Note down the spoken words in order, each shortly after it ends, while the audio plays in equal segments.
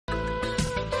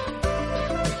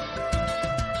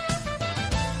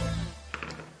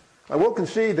I will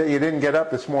concede that you didn't get up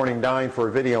this morning dying for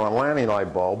a video on landing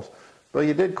light bulbs, but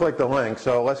you did click the link,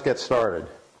 so let's get started.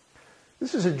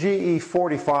 This is a GE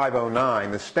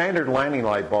 4509, the standard landing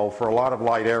light bulb for a lot of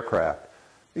light aircraft.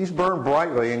 These burn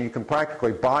brightly and you can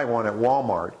practically buy one at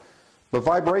Walmart. But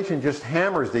vibration just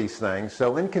hammers these things,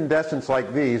 so incandescents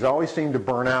like these always seem to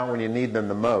burn out when you need them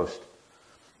the most.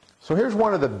 So here's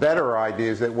one of the better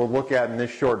ideas that we'll look at in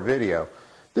this short video.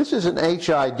 This is an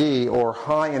HID, or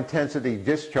high intensity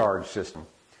discharge system.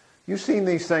 You've seen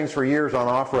these things for years on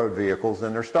off-road vehicles,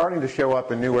 and they're starting to show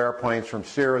up in new airplanes from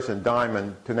Cirrus and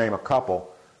Diamond, to name a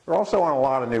couple. They're also on a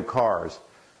lot of new cars.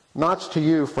 Knots to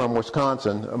you from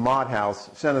Wisconsin, a mod house,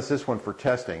 sent us this one for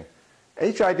testing.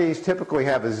 HIDs typically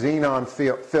have a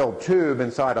xenon-filled tube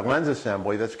inside a lens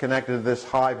assembly that's connected to this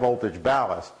high-voltage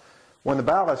ballast. When the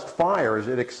ballast fires,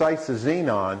 it excites the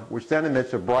xenon, which then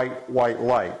emits a bright white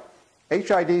light.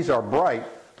 HIDs are bright,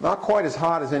 not quite as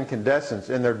hot as incandescents,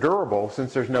 and they're durable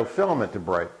since there's no filament to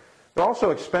break. They're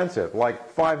also expensive,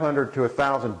 like $500 to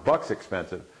 $1,000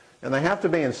 expensive, and they have to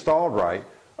be installed right,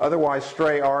 otherwise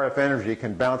stray RF energy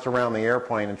can bounce around the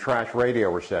airplane and trash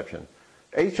radio reception.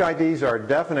 HIDs are a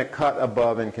definite cut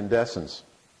above incandescents.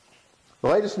 The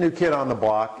latest new kid on the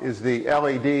block is the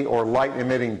LED, or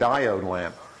light-emitting diode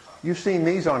lamp. You've seen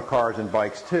these on cars and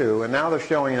bikes too, and now they're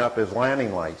showing up as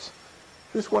landing lights.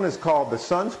 This one is called the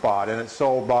Sunspot, and it's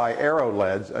sold by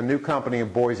AVweb, a new company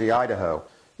in Boise, Idaho.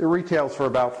 It retails for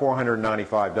about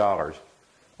 $495.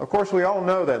 Of course, we all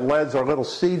know that LEDs are little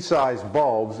seed-sized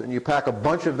bulbs, and you pack a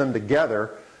bunch of them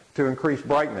together to increase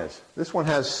brightness. This one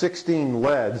has 16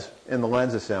 LEDs in the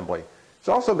lens assembly. It's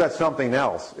also got something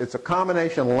else. It's a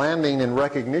combination landing and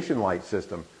recognition light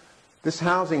system. This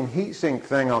housing heatsink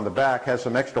thing on the back has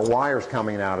some extra wires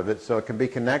coming out of it, so it can be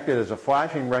connected as a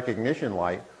flashing recognition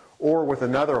light or with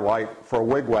another light for a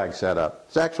wigwag setup.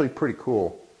 It's actually pretty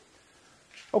cool.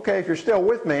 Okay, if you're still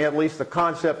with me, at least the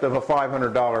concept of a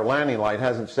 $500 landing light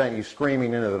hasn't sent you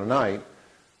screaming into the night.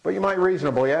 But you might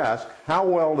reasonably ask, how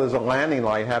well does a landing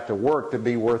light have to work to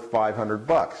be worth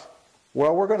 $500?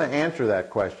 Well, we're going to answer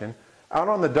that question. Out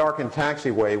on the darkened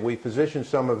taxiway, we position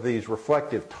some of these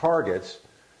reflective targets,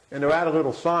 and to add a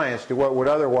little science to what would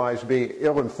otherwise be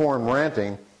ill-informed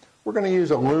ranting, we're going to use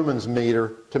a lumens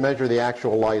meter to measure the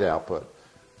actual light output.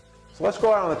 So let's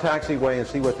go out on the taxiway and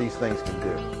see what these things can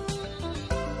do.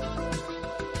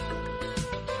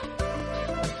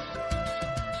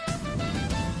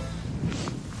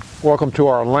 Welcome to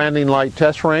our landing light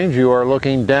test range. You are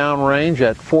looking downrange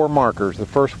at 4 markers. The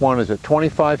first one is at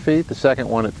 25 feet, the second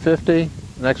one at 50, the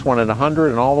next one at 100,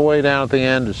 and all the way down at the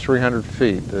end is 300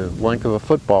 feet, the length of a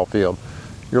football field.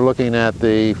 You're looking at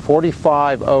the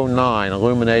 4509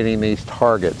 illuminating these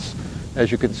targets.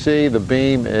 As you can see, the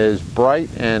beam is bright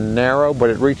and narrow, but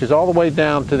it reaches all the way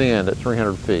down to the end at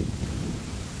 300 feet.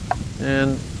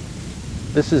 And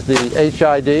this is the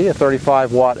HID, a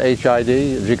 35-watt HID.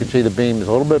 As you can see, the beam is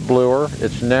a little bit bluer.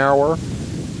 It's narrower.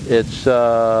 It's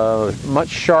much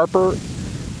sharper.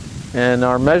 And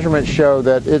our measurements show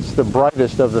that it's the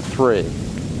brightest of the 3.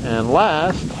 And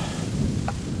last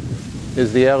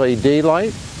is the LED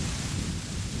light.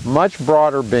 Much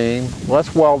broader beam,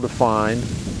 less well-defined.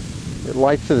 It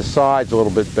lights to the sides a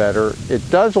little bit better. It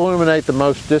does illuminate the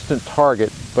most distant target,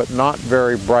 but not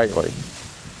very brightly.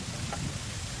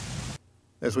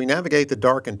 As we navigate the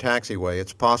darkened taxiway,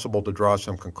 it's possible to draw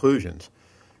some conclusions.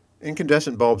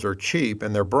 Incandescent bulbs are cheap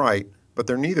and they're bright, but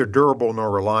they're neither durable nor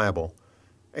reliable.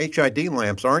 HID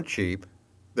lamps aren't cheap,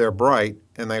 they're bright,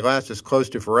 and they last as close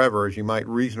to forever as you might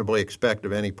reasonably expect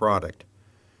of any product.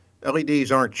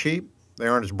 LEDs aren't cheap, they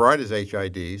aren't as bright as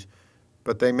HIDs,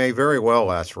 but they may very well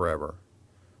last forever.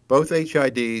 Both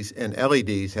HIDs and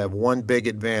LEDs have one big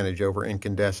advantage over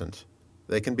incandescents.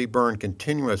 They can be burned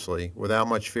continuously without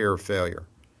much fear of failure.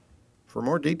 For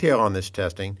more detail on this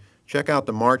testing, check out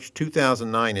the March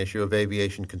 2009 issue of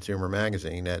Aviation Consumer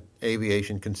magazine at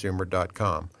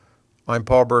aviationconsumer.com. I'm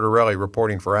Paul Bertorelli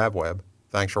reporting for AVweb.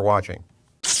 Thanks for watching.